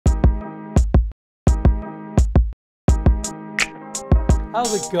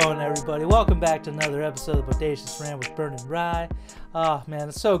How's it going, everybody? Welcome back to another episode of Bodacious Rant with Burn and Rye. Oh, man,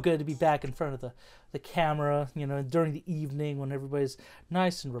 it's so good to be back in front of the camera, you know, during the evening when everybody's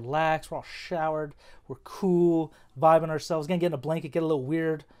nice and relaxed. We're all showered. We're cool, vibing ourselves. Gonna get in a blanket, get a little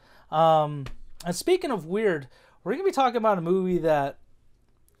weird. And speaking of weird, we're gonna be talking about a movie that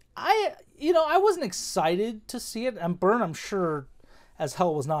I wasn't excited to see it. And Burn, I'm sure, as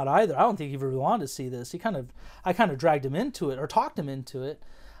hell was not either. I don't think he really wanted to see this. I kind of dragged him into it or talked him into it.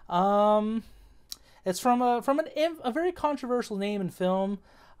 It's from a very controversial name and film,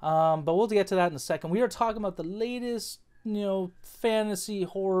 but we'll get to that in a second. We are talking about the latest, fantasy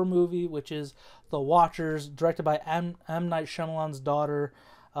horror movie, which is The Watchers, directed by M. Night Shyamalan's daughter.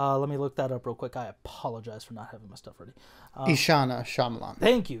 Let me look that up real quick. I apologize for not having my stuff ready. Ishana Shyamalan.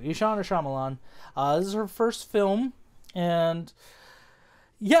 Thank you, Ishana Shyamalan. This is her first film, and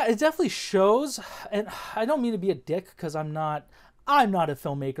yeah, it definitely shows. And I don't mean to be a dick because I'm not a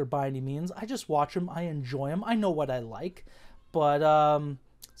filmmaker by any means. I just watch them. I enjoy them. I know what I like. But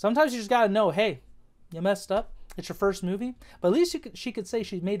sometimes you just got to know, hey, you messed up. It's your first movie. But at least she could say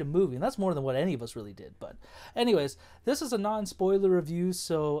she made a movie. And that's more than what any of us really did. But anyways, this is a non-spoiler review.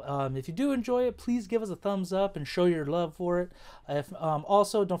 So if you do enjoy it, please give us a thumbs up and show your love for it.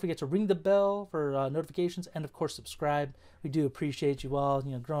 Also, don't forget to ring the bell for notifications. And, of course, subscribe. We do appreciate you all,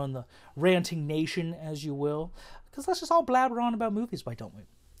 growing the ranting nation, as you will. Because let's just all blabber on about movies, why don't we?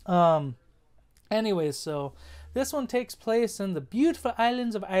 Anyways, so this one takes place in the beautiful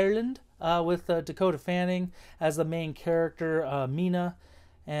islands of Ireland with Dakota Fanning as the main character, Mina.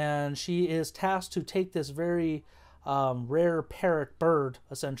 And she is tasked to take this very rare parrot bird,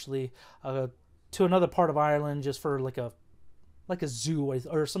 essentially, to another part of Ireland just for like a zoo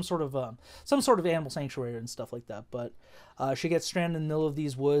or some sort of animal sanctuary and stuff like that. But she gets stranded in the middle of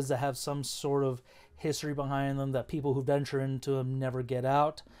these woods that have some sort of history behind them that people who venture into them never get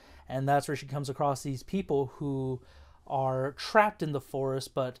out. And that's where she comes across these people who are trapped in the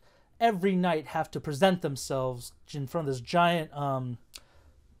forest, but every night have to present themselves in front of this giant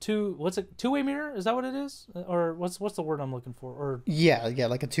two-way mirror? Is that what it is? Or what's the word I'm looking for? Or yeah,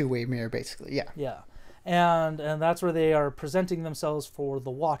 like a two-way mirror, basically. Yeah. And that's where they are presenting themselves for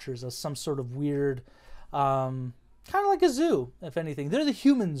the Watchers as some sort of weird, kind of like a zoo, if anything. They're the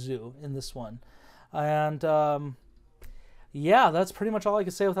human zoo in this one. And yeah, that's pretty much all I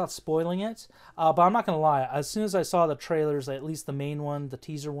can say without spoiling it. But I'm not going to lie. As soon as I saw the trailers, at least the main one, the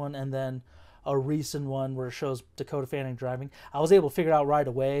teaser one, and then a recent one where it shows Dakota Fanning driving, I was able to figure it out right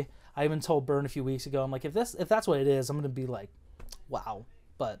away. I even told Bern a few weeks ago, I'm like, if that's what it is, I'm going to be like, wow.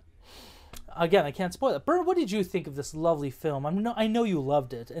 But again, I can't spoil it. Bern, what did you think of this lovely film? I know you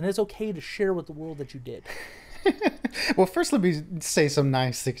loved it, and it's okay to share with the world that you did. Well, first let me say some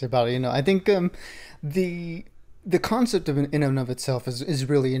nice things about it. I think the concept in and of itself is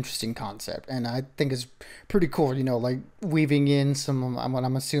really interesting concept, and I think it's pretty cool, like weaving in some what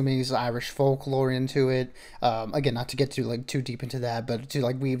I'm assuming is Irish folklore into it. Again, not to get too deep into that, but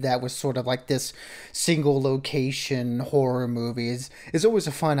to weave that with sort of like this single location horror movie is always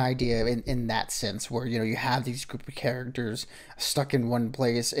a fun idea in that sense, where you have these group of characters stuck in one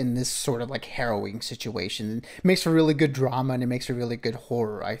place in this sort of like harrowing situation. It makes for really good drama, and it makes for really good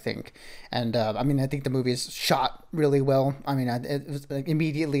horror, I think. And I think the movie is shot really well.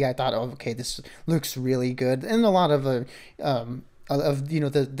 Immediately I thought, oh, okay, this looks really good, and a lot of the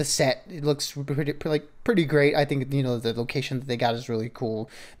set, it looks pretty great. I think the location that they got is really cool.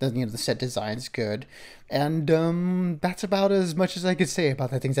 The set design's good, and that's about as much as I could say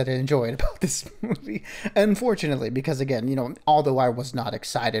about the things that I enjoyed about this movie. Unfortunately, because again, although I was not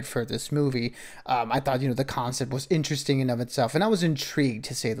excited for this movie, I thought the concept was interesting in of itself, and I was intrigued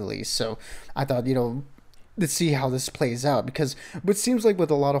to say the least. So I thought let's see how this plays out, because what seems like with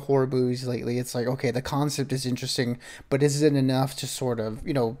a lot of horror movies lately, it's like, okay, the concept is interesting, but is it enough to sort of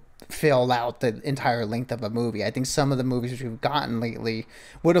fill out the entire length of a movie? I think some of the movies we've gotten lately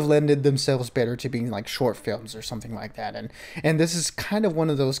would have lended themselves better to being like short films or something like that, and this is kind of one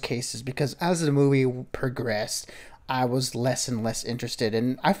of those cases, because as the movie progressed, I was less and less interested,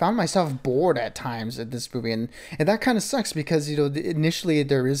 and I found myself bored at times at this movie, and that kind of sucks, because initially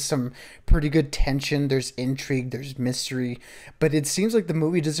there is some pretty good tension, there's intrigue, there's mystery, but it seems like the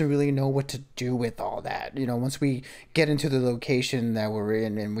movie doesn't really know what to do with all that. Once we get into the location that we're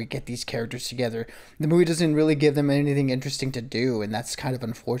in and we get these characters together, the movie doesn't really give them anything interesting to do, and that's kind of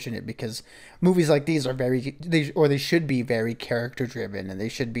unfortunate, because movies like these are they should be very character driven, and they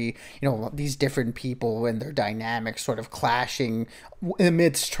should be these different people and their dynamics sort of clashing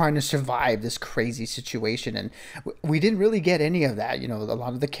amidst trying to survive this crazy situation. And we didn't really get any of that. You know, a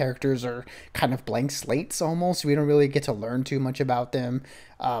lot of the characters are kind of blank slates almost. We don't really get to learn too much about them.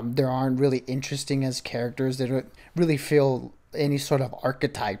 They aren't really interesting as characters. They don't really feel any sort of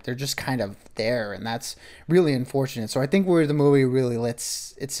archetype. They're just kind of there, and that's really unfortunate. So I think where the movie really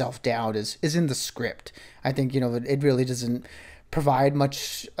lets itself down is in the script. I think, you know, it really doesn't provide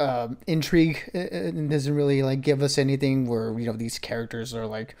much intrigue, and doesn't really like give us anything where, you know, these characters are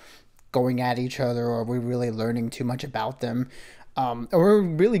like going at each other, or we're really learning too much about them, or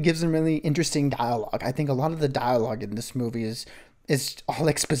really gives them really interesting dialogue. I think a lot of the dialogue in this movie is all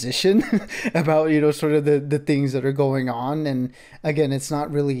exposition about, you know, sort of the things that are going on. And again, it's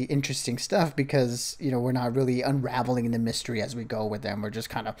not really interesting stuff because, you know, we're not really unraveling the mystery as we go with them. We're just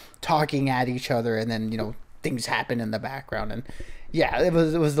kind of talking at each other, and then, you know, things happen in the background. And yeah, it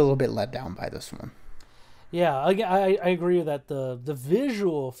was a little bit let down by this one. Yeah, I agree with that. The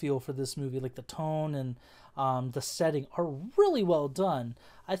visual feel for this movie, like the tone and the setting, are really well done.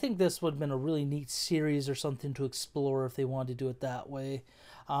 I think this would have been a really neat series or something to explore if they wanted to do it that way.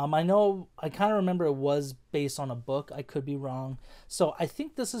 I know, I kind of remember it was based on a book. I could be wrong. So I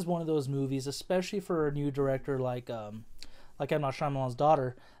think this is one of those movies, especially for a new director like M. Night Shyamalan's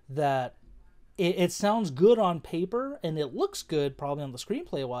daughter, that it sounds good on paper and it looks good probably on the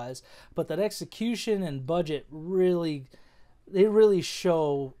screenplay wise, but that execution and budget really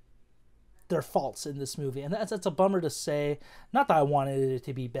show their faults in this movie, and that's a bummer to say. Not that I wanted it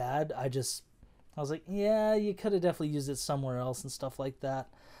to be bad. I was like, yeah, you could have definitely used it somewhere else and stuff like that.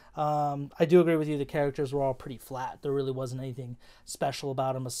 I do agree with you. The characters were all pretty flat. There really wasn't anything special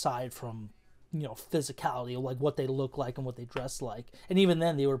about them aside from, you know, physicality, like what they look like and what they dress like. And even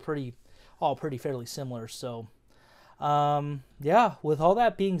then, they were all fairly similar. So, yeah. With all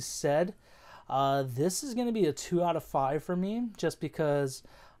that being said, this is going to be a 2 out of 5 for me, just because.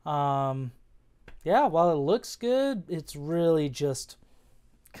 Yeah, while it looks good, it's really just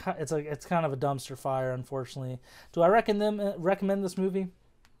it's kind of a dumpster fire, unfortunately. Do I recommend this movie?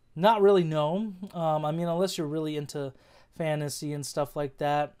 Not really, no. I mean, unless you're really into fantasy and stuff like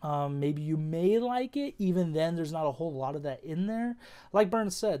that, maybe you may like it. Even then, there's not a whole lot of that in there. Like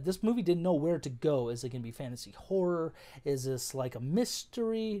Burns said, this movie didn't know where to go. Is it going to be fantasy horror? Is this like a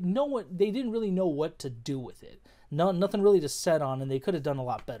mystery? They didn't really know what to do with it. Nothing really to set on, and they could have done a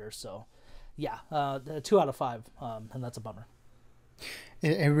lot better. So, yeah, 2 out of 5, and that's a bummer.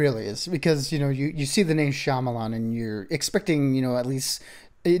 It really is, because, you know, you see the name Shyamalan and you're expecting, you know, at least,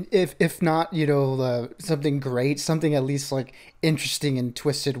 if not, you know, something great, something at least like interesting and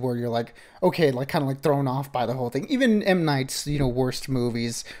twisted, where you're like, okay, like kind of like thrown off by the whole thing. Even M. Night's, you know, worst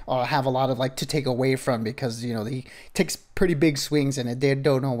movies have a lot of like to take away from, because, you know, he takes pretty big swings and they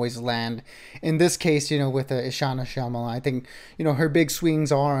don't always land. In this case, you know, with Ishana Shyamalan, I think, you know, her big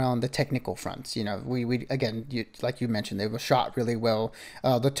swings are on the technical fronts. You know, we again, like you mentioned, they were shot really well.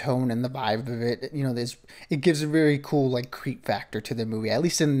 The tone and the vibe of it, you know, it gives a very cool like creep factor to the movie, at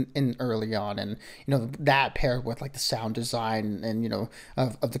least in early on. And, you know, that paired with like the sound design and you know,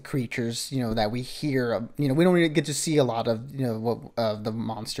 of the creatures, you know, that we hear. You know, we don't really get to see a lot of, you know, what the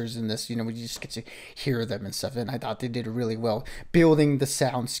monsters in this. You know, we just get to hear them and stuff. And I thought they did really well building the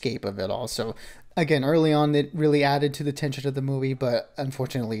soundscape of it all. So again, early on, it really added to the tension of the movie, but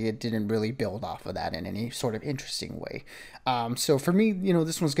unfortunately, it didn't really build off of that in any sort of interesting way. So for me, you know,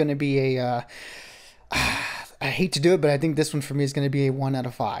 this one's going to be a I hate to do it, but I think this one for me is going to be a 1 out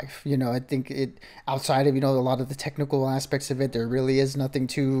of 5. You know, I think it, outside of, you know, a lot of the technical aspects of it, there really is nothing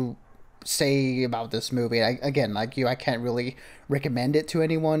to say about this movie. Again, like you, I can't really recommend it to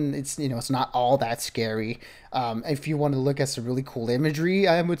anyone. It's, you know, it's not all that scary. If you want to look at some really cool imagery,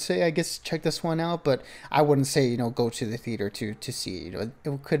 I would say, I guess, check this one out, but I wouldn't say, you know, go to the theater to see it. You know,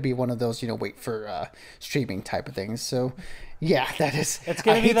 it could be one of those, you know, wait for streaming type of things. So yeah, that is, it's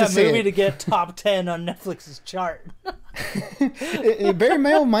gonna be that movie to get top 10 on Netflix's chart. It very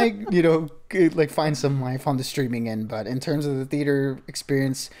well might, you know, like find some life on the streaming end, but in terms of the theater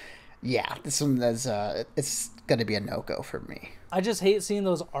experience, yeah, this one is it's gonna be a no-go for me. I just hate seeing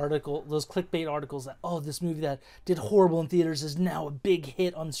those clickbait articles that, oh, this movie that did horrible in theaters is now a big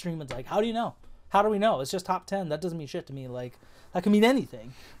hit on streaming. It's like, how do you know? How do we know? It's just top 10. That doesn't mean shit to me. Like, that can mean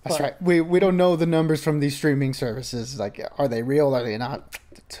anything. That's right. We don't know the numbers from these streaming services. Like, are they real? Are they not?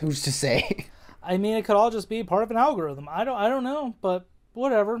 Who's to say? I mean, it could all just be part of an algorithm. I don't know, but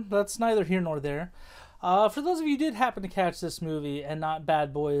whatever. That's neither here nor there. For those of you who did happen to catch this movie and not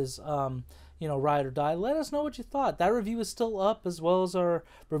Bad Boys, you know, Ride or Die, let us know what you thought. That review is still up, as well as our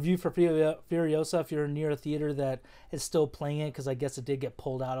review for Furiosa if you're near a theater that is still playing it, because I guess it did get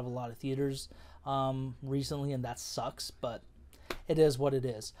pulled out of a lot of theaters. recently, and that sucks, but it is what it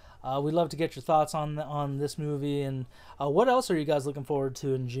is. We'd love to get your thoughts on this movie, and what else are you guys looking forward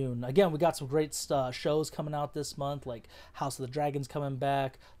to in June? Again, we got some great shows coming out this month, like House of the Dragon's coming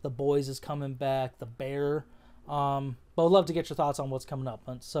back, The Boys is coming back, The Bear. But I'd love to get your thoughts on what's coming up.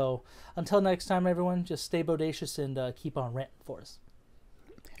 So until next time, everyone, just stay bodacious and keep on ranting for us.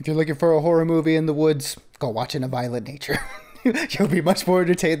 If you're looking for a horror movie in the woods, go watch In a Violent Nature. You'll be much more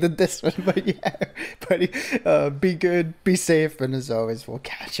entertained than this one. But yeah, buddy, be good, be safe, and as always, we'll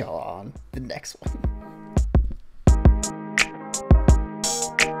catch y'all on the next one.